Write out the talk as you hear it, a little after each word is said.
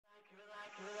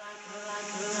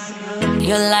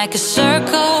You're like a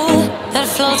circle that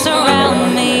floats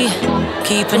around me,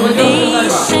 keeping me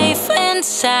safe and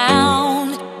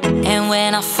sound. And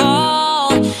when I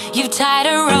fall, you tied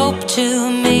a rope to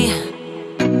me,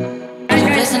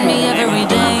 blessing me every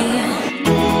day.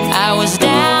 I was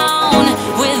down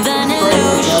with an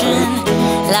illusion,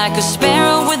 like a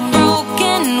sparrow with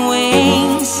broken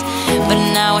wings, but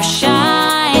now I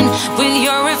shine with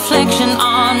your reflection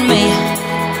on me.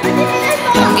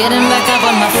 I'm getting back up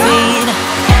on my feet.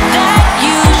 That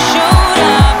you showed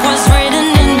up was written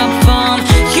in my palm.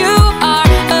 You are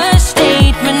a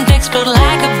statement, explode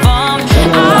like a bomb. I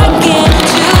get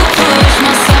to push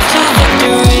myself to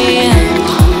victory.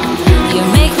 You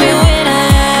make me winner.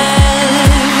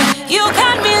 You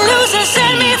cut me loose and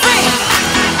set me free.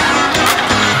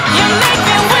 You make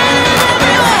me win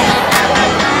every way.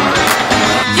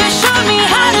 You showed me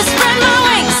how to spread my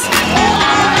wings.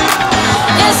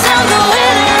 Yes, I'm the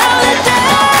winner of the day.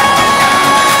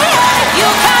 You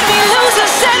cut me loose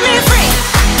and set me free.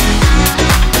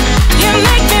 You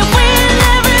make me win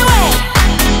every way.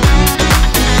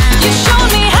 You showed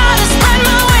me how to spread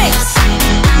my wings.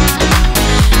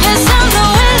 Yes, I'm the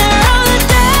winner of the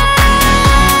day.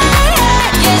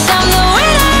 Yes, I'm the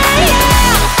winner,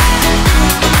 yeah.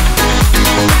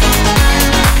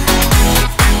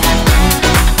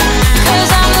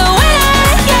 'Cause I'm the winner,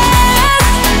 yes.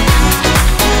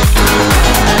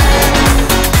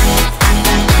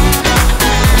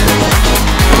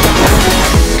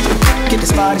 Get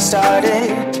this party started.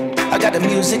 I got the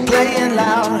music playing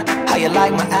loud. How you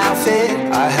like my outfit?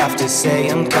 I have to say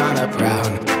I'm kinda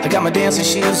proud. I got my dancing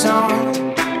shoes on,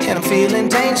 and I'm feeling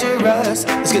dangerous.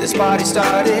 Let's get this party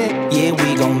started. Yeah,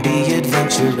 we gon' be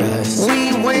adventurous.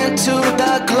 We went to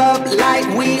the club like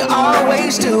we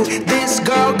always do. This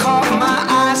girl caught my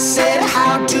eye, said,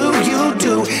 how do you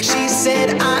do? She said,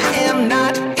 I am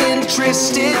not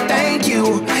interested, thank you.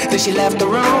 Then she left the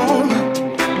room.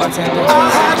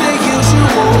 I'll have the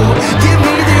usual. Give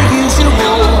me the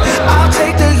usual. I'll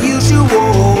take the usual.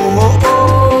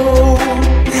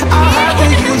 I'll have the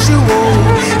usual.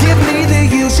 Give me the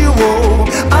usual.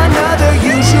 Another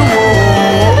usual.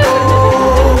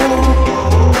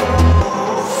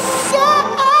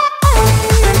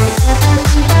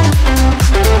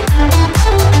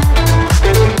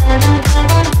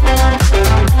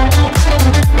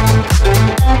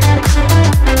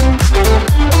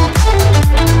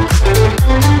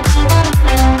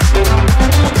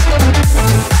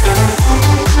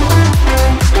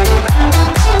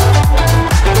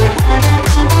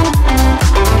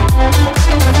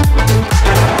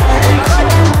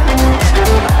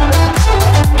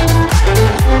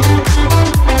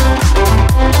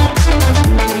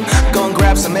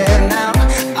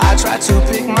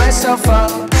 Up.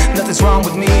 Nothing's wrong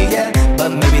with me yet, but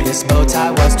maybe this bow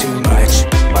tie was too much.